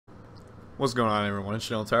What's going on, everyone? It's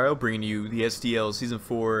GeneralTarheel bringing you the SDL Season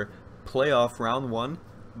 4 Playoff Round 1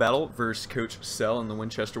 battle versus Coach Cell and the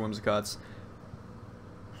Winchester Whimsicotts.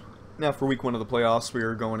 Now, for Week 1 of the playoffs, we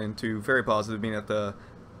are going into very positive, being at the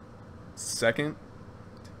second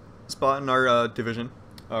spot in our division,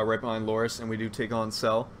 right behind Loris, and we do take on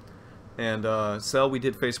Cell. And Cell, we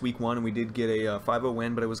did face Week 1, and we did get a 5-0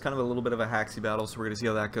 win, but it was kind of a little bit of a haxy battle, so we're going to see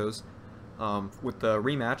how that goes. With the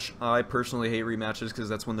rematch, I personally hate rematches because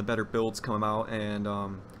that's when the better builds come out,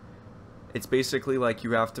 and it's basically like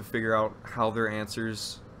you have to figure out how their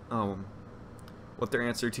answers, what their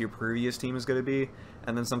answer to your previous team is going to be,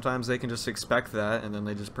 and then sometimes they can just expect that, and then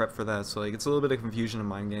they just prep for that. So like it's a little bit of confusion in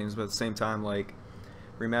mind games, but at the same time, like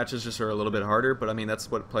rematches just are a little bit harder. But I mean that's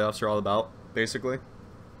what playoffs are all about, basically.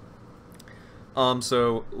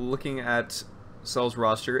 So looking at Cell's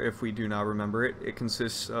roster, if we do not remember it, it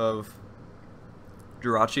consists of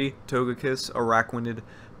Jirachi, Togekiss, Araquanid,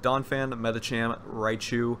 Donphan, Metacham,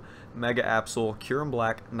 Raichu, Mega Absol, Kyurem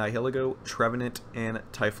Black, Nihilego, Trevenant, and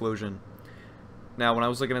Typhlosion. Now, when I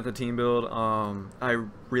was looking at the team build, I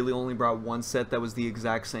really only brought one set that was the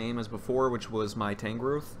exact same as before, which was my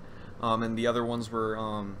Tangrowth, and the other ones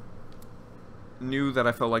were new that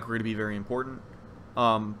I felt like were going to be very important.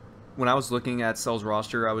 When I was looking at Cell's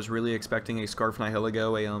roster, I was really expecting a Scarf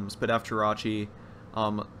Nihilego, a Spadaf Jirachi,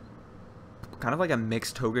 kind of like a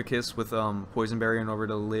mixed Togekiss with Poison Barrier in order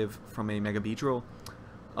to live from a Mega Beedrill.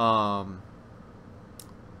 I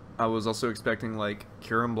was also expecting like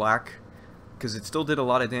Kyurem Black, because it still did a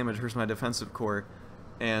lot of damage versus my defensive core,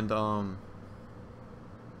 and I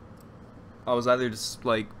was either just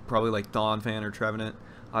like probably like Donphan or Trevenant,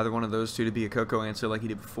 either one of those two to be a Coco answer like he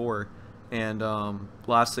did before. And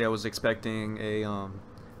lastly, I was expecting a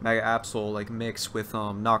Mega Absol like mix with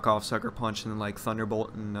knockoff Sucker Punch and then like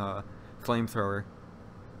Thunderbolt and Flamethrower.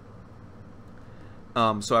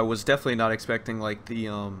 So I was definitely not expecting like the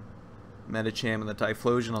Metacham and the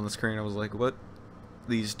Typhlosion on the screen. I was like, what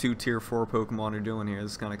these two tier 4 Pokemon are doing here?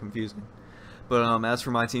 This is kind of confusing. But as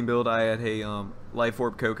for my team build, I had a Life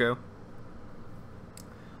Orb Coco.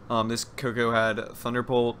 This Coco had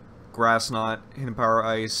Thunderbolt, Grass Knot, Hidden Power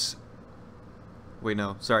Ice. Wait,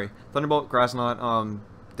 no, sorry. Thunderbolt, Grass Knot,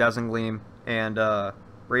 Dazzling Gleam, and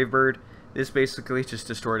Brave Bird. This basically just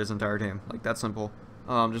destroyed his entire team. Like, that's simple.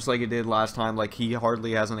 Just like it did last time, like, he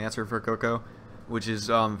hardly has an answer for Coco, which is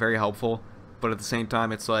very helpful. But at the same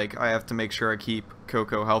time, it's like, I have to make sure I keep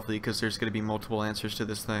Coco healthy, because there's going to be multiple answers to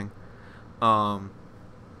this thing. So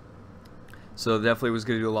definitely was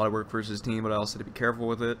going to do a lot of work versus his team, but I also had to be careful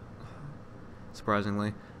with it,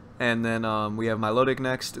 surprisingly. And then we have Milotic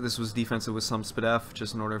next. This was defensive with some Spadef,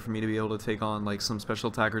 just in order for me to be able to take on like some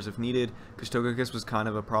special attackers if needed, because Togekiss was kind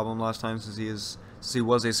of a problem last time since he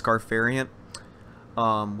was a Scarf variant.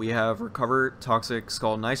 We have Recover, Toxic,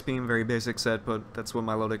 Scald, and Ice Beam, very basic set, but that's what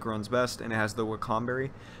Milotic runs best, and it has the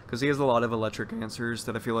Wakam because he has a lot of electric answers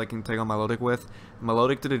that I feel like I can take on Milotic with.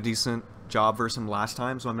 Milotic did a decent job versus him last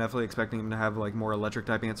time, so I'm definitely expecting him to have like more electric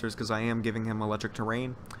type answers, because I am giving him electric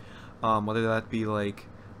terrain, whether that be like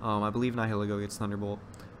I believe Nihilego gets Thunderbolt.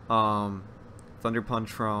 Thunder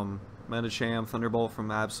Punch from Metacham, Thunderbolt from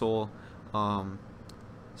Absol,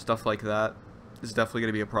 stuff like that is definitely going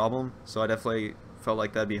to be a problem. So I definitely felt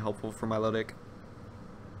like that'd be helpful for Milotic.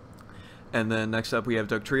 And then next up we have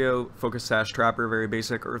Dugtrio, Focus Sash, Trapper, very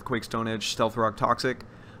basic, Earthquake, Stone Edge, Stealth Rock, Toxic.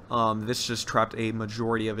 This just trapped a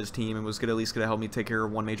majority of his team and was at least going to help me take care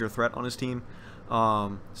of one major threat on his team.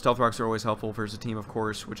 Stealth Rocks are always helpful versus a team, of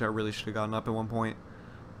course, which I really should have gotten up at one point.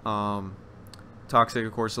 Toxic,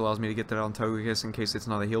 of course, allows me to get that on Togekiss in case it's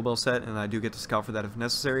not a Heal Bell set, and I do get to scout for that if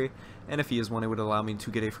necessary. And if he is one, it would allow me to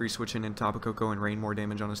get a free switch in Tapu Koko and rain more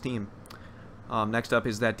damage on his team. Next up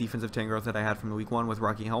is that defensive Tangrowth that I had from the Week 1 with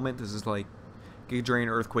Rocky Helmet. This is like Giga Drain,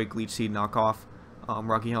 Earthquake, Leech Seed, knockoff.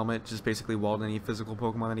 Rocky Helmet just basically walled any physical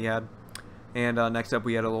Pokemon that he had. And next up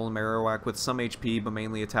we had a little Marowak with some HP, but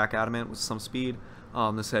mainly attack Adamant with some speed.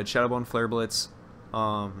 This had Shadowbone, Flare Blitz,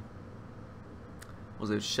 was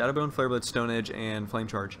it Shadowbone, Flare Blitz, Stone Edge, and Flame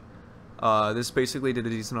Charge. This basically did a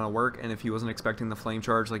decent amount of work, and if he wasn't expecting the Flame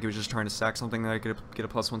Charge, like he was just trying to stack something that I could get a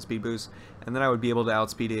 +1 speed boost, and then I would be able to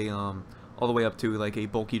outspeed a all the way up to like a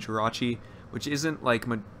bulky Jirachi, which isn't like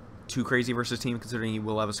too crazy versus team, considering he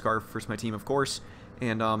will have a Scarf versus my team, of course,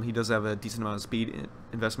 and he does have a decent amount of speed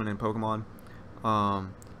investment in Pokemon.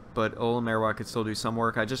 But Alolan Marowak could still do some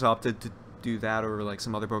work. I just opted to do that over like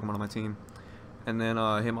some other Pokemon on my team. And then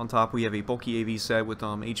him on top, we have a bulky AV set with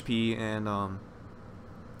HP and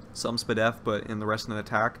some Spadef, but in the rest of the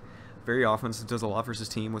attack. Very often, since it does a lot versus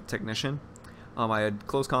team with Technician. I had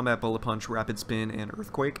Close Combat, Bullet Punch, Rapid Spin, and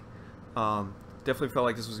Earthquake. Definitely felt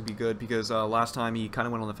like this was going to be good because last time he kind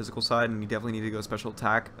of went on the physical side and he definitely needed to go special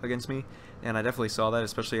attack against me. And I definitely saw that,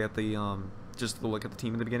 especially at the, just the look at the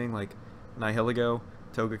team in the beginning, like Nihiligo,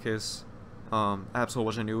 Togekiss, Absol,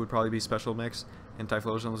 which I knew would probably be special mix, and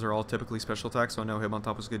Typhlosion. Those are all typically special attacks, so I know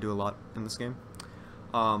Hitmontop was going to do a lot in this game.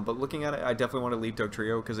 But looking at it, I definitely want to leave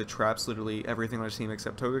Dugtrio because it traps literally everything on his team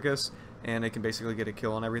except Togekiss, and it can basically get a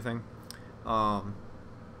kill on everything.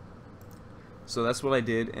 So that's what I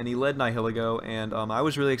did, and he led Nihiligo, and I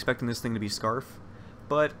was really expecting this thing to be Scarf,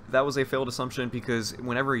 but that was a failed assumption because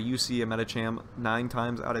whenever you see a Medicham 9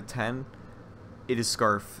 times out of 10, it is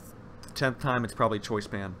Scarf. The 10th time, it's probably Choice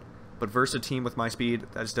Band. But versus a team with my speed,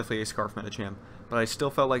 that is definitely a Scarf Medicham. But I still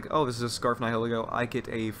felt like, oh, this is a Scarf Nihiligo, I get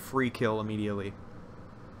a free kill immediately.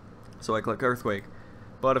 So I click Earthquake.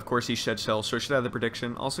 But of course he Shed Shell, so I should have the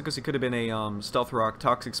prediction. Also because it could have been a Stealth Rock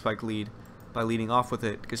Toxic Spike lead by leading off with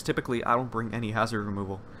it, because typically I don't bring any hazard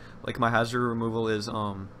removal. Like my hazard removal is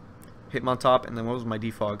Hitmontop, and then what was my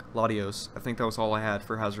defog? Latios. I think that was all I had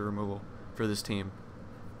for hazard removal for this team.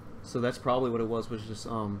 So that's probably what it was just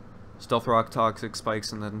Stealth Rock, Toxic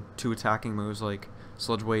Spikes, and then 2 attacking moves like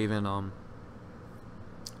Sludge Wave and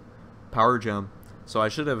Power Gem. So I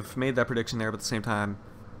should have made that prediction there, but at the same time,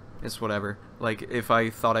 it's whatever. Like if I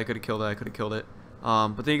thought I could have killed it, I could have killed it.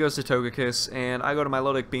 But then he goes to Togekiss, and I go to my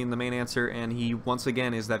Milotic being the main answer, and he once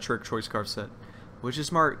again is that Trick Choice Scarf set. Which is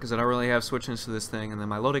smart, because I don't really have switch-ins to this thing, and then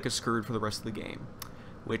my Milotic is screwed for the rest of the game.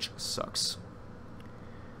 Which sucks.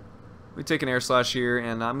 We take an Air Slash here,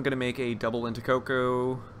 and I'm going to make a double into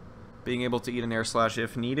Coco, being able to eat an Air Slash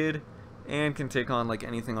if needed, and can take on like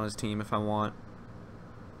anything on his team if I want.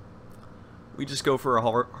 We just go for a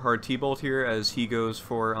hard T-Bolt here, as he goes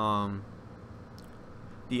for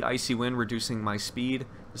the Icy Wind, reducing my speed.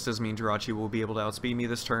 This does mean Jirachi will be able to outspeed me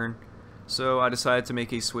this turn. So I decided to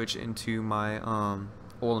make a switch into my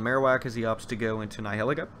Old Marowak as he opts to go into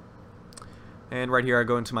Nihiliga. And right here I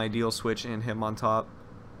go into my ideal switch in Hitmontop.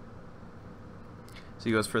 So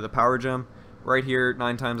he goes for the Power Gem. Right here,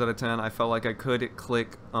 9 times out of 10, I felt like I could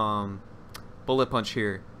click Bullet Punch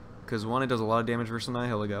here. Because 1, it does a lot of damage versus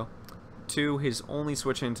Nihiligo. 2, his only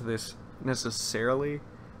switch into this necessarily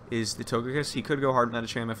is the Togekiss. He could go hard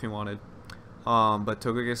Medicham if he wanted, but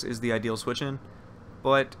Togekiss is the ideal switch in,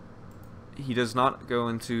 but he does not go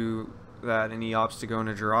into that, and he opts to go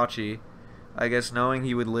into Jirachi, I guess knowing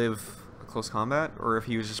he would live a close combat, or if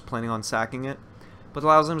he was just planning on sacking it, but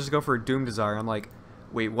allows him to just go for a Doom Desire. I'm like,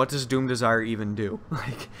 wait, what does Doom Desire even do?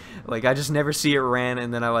 like I just never see it ran,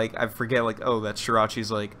 and then I forget, like, oh, that's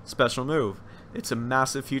Jirachi's like special move. It's a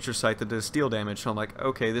massive future sight that does steel damage, so I'm like,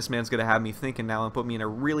 okay, this man's gonna have me thinking now and put me in a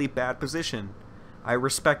really bad position. I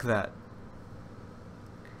respect that.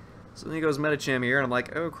 So then he goes Medicham here, and I'm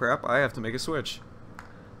like, oh crap, I have to make a switch.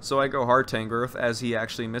 So I go hard Tangrowth, as he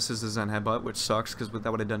actually misses the Zen Headbutt, which sucks, because that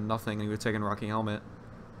would have done nothing, and he would have taken Rocky Helmet.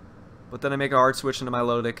 But then I make a hard switch into my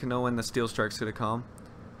Milotic, knowing the Steel Strike's gonna come.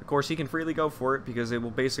 Of course, he can freely go for it, because it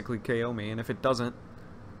will basically KO me, and if it doesn't,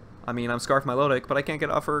 I mean, I'm Scarf Milotic, but I can't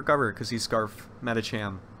get off or recover because he's Scarf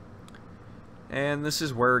Medicham. And this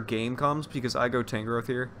is where game comes, because I go Tangrowth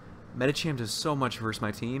here. Medicham does so much versus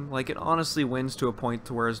my team. Like, it honestly wins to a point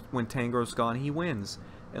to where when Tangrowth's gone, he wins.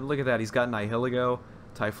 And look at that, he's got Nihiligo,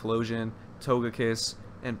 Typhlosion, Togekiss,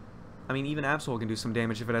 and, I mean, even Absol can do some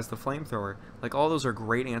damage if it has the Flamethrower. Like, all those are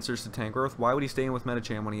great answers to Tangrowth. Why would he stay in with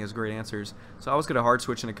Medicham when he has great answers? So I was going to hard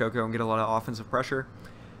switch into Coco and get a lot of offensive pressure.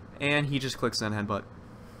 And he just clicks Zen Headbutt.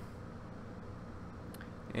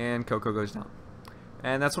 And Coco goes down.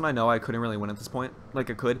 And that's when I know I couldn't really win at this point. Like,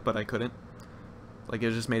 I could, but I couldn't. Like,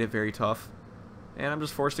 it just made it very tough. And I'm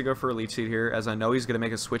just forced to go for a Leech Seed here, as I know he's going to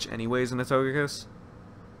make a switch anyways in the Togekiss.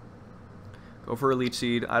 Go for a Leech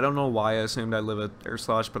Seed. I don't know why I assumed I'd live a Air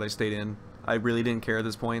Slash, but I stayed in. I really didn't care at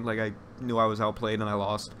this point. Like, I knew I was outplayed and I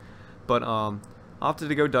lost. But, opted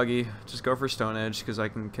to go Dougie. Just go for Stone Edge, because I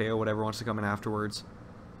can KO whatever wants to come in afterwards.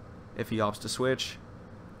 If he opts to switch.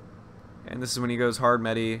 And this is when he goes hard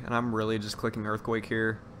Medi, and I'm really just clicking Earthquake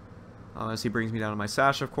here. As he brings me down to my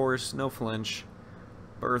Sash, of course. No flinch.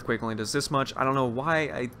 But Earthquake only does this much. I don't know why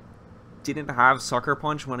I didn't have Sucker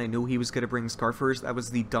Punch when I knew he was going to bring Scarfers. That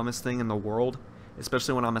was the dumbest thing in the world.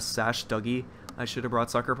 Especially when I'm a Sash Dougie. I should have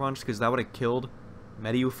brought Sucker Punch, because that would have killed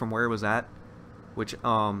Medi from where it was at. Which would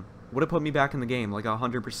have put me back in the game, like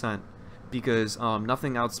 100%. Because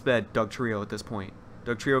nothing outsped Dugtrio at this point.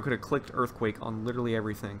 Dugtrio could have clicked Earthquake on literally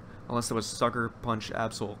everything. Unless it was Sucker Punch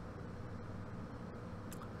Absol.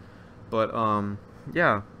 But,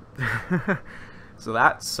 yeah. So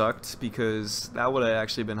that sucked, because that would have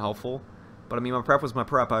actually been helpful. But, I mean, my prep was my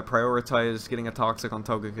prep. I prioritized getting a Toxic on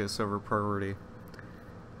Togekiss over priority.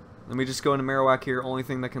 Let me just go into Marowak here. Only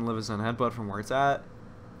thing that can live is on Headbutt from where it's at,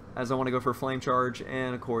 as I want to go for Flame Charge,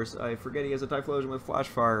 and of course I forget he has a Typhlosion with Flash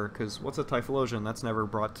Fire, because what's a Typhlosion? That's never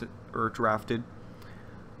brought to, or drafted.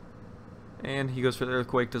 And he goes for the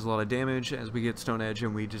Earthquake, does a lot of damage as we get Stone Edge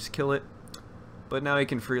and we just kill it. But now he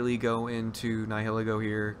can freely go into Nihilego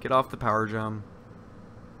here, get off the Power Gem.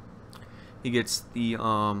 He gets the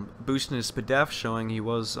boost in his Spadef, showing he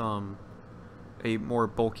was a more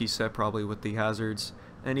bulky set probably with the hazards.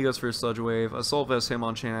 And he goes for a Sludge Wave. Assault Vest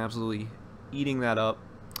Hitmonchan absolutely eating that up.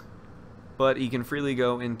 But he can freely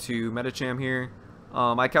go into Medicham here.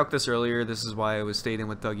 I calced this earlier, this is why I was stating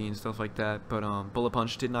with Dougie and stuff like that. But Bullet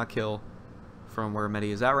Punch did not kill from where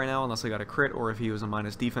Medi is at right now, unless I got a crit, or if he was a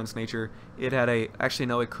minus defense nature. It had a, actually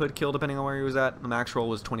no, it could kill depending on where he was at. The max roll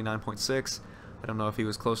was 29.6. I don't know if he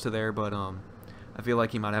was close to there, but I feel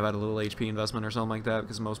like he might have had a little HP investment or something like that,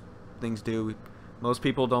 because most things do. Most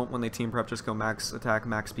people don't, when they team prep, just go max attack,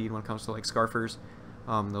 max speed when it comes to like Scarfers.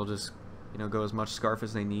 They'll just, you know, go as much Scarf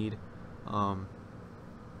as they need.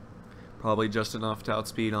 Probably just enough to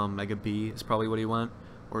outspeed Mega B is probably what he went,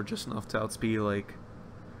 or just enough to outspeed like,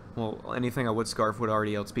 well, anything I would Scarf would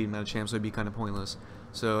already outspeed Medicham, so it'd be kind of pointless.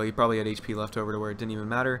 So he probably had HP left over to where it didn't even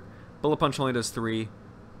matter. Bullet Punch only does 3.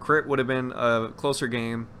 Crit would have been a closer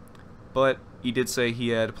game, but he did say he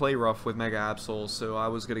had Play Rough with Mega Absol, so I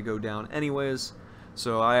was gonna go down anyways.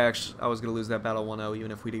 So I was gonna lose that battle 1-0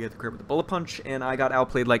 even if we did get the crit with the Bullet Punch, and I got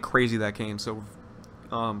outplayed like crazy that game. So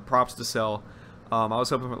props to Cell. I was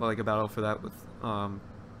hoping for like a battle for that with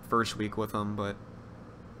first week with him, but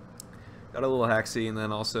got a little hacksy. And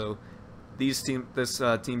then also this team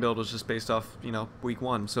build was just based off, you know, week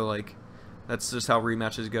 1, so like that's just how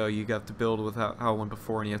rematches go. You have to build with how it went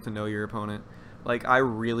before, and you have to know your opponent. Like, I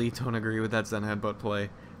really don't agree with that Zen Headbutt play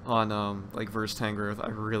on like versus Tangrowth. I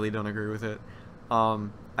really don't agree with it.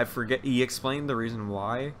 I forget, he explained the reason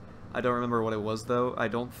why. I don't remember what it was though. I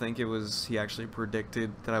don't think it was he actually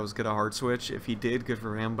predicted that I was gonna hard switch. If he did, good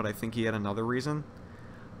for him, but I think he had another reason.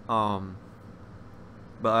 But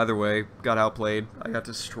either way, got outplayed. I got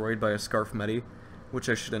destroyed by a Scarf Medi, which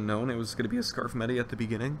I should have known it was gonna be a Scarf Medi at the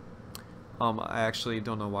beginning. I actually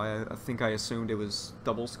don't know why. I think I assumed it was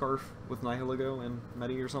double Scarf with Nihilego and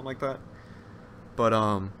Medi or something like that. But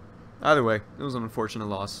either way, it was an unfortunate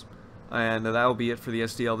loss. And that will be it for the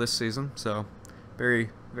SDL this season, so very,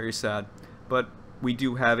 very sad. But we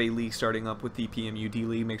do have a league starting up with the PMUD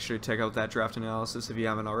League. Make sure to check out that draft analysis if you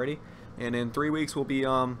haven't already. And in 3 weeks, we'll be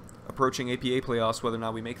approaching APA playoffs, whether or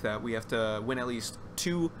not we make that. We have to win at least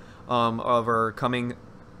 2 of our coming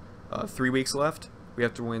 3 weeks left. We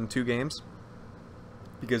have to win 2 games,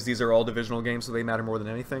 because these are all divisional games, so they matter more than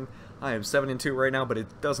anything. I am 7-2 right now, but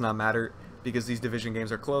it does not matter, because these division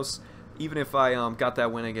games are close. Even if I got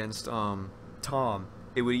that win against Tom,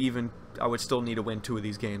 it would I would still need to win 2 of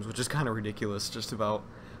these games, which is kind of ridiculous. Just about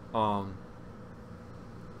if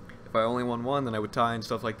I only won 1, then I would tie and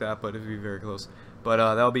stuff like that, but it would be very close. But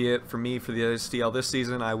that'll be it for me for the SDL this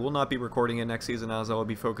season. I will not be recording it next season, as I will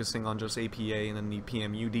be focusing on just APA and then the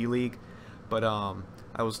PMUD League. But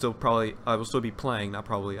I will still be playing, not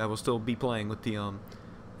probably, I will still be playing with the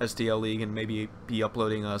SDL League, and maybe be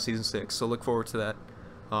uploading Season 6. So look forward to that.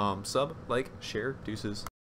 Sub, like, share, deuces.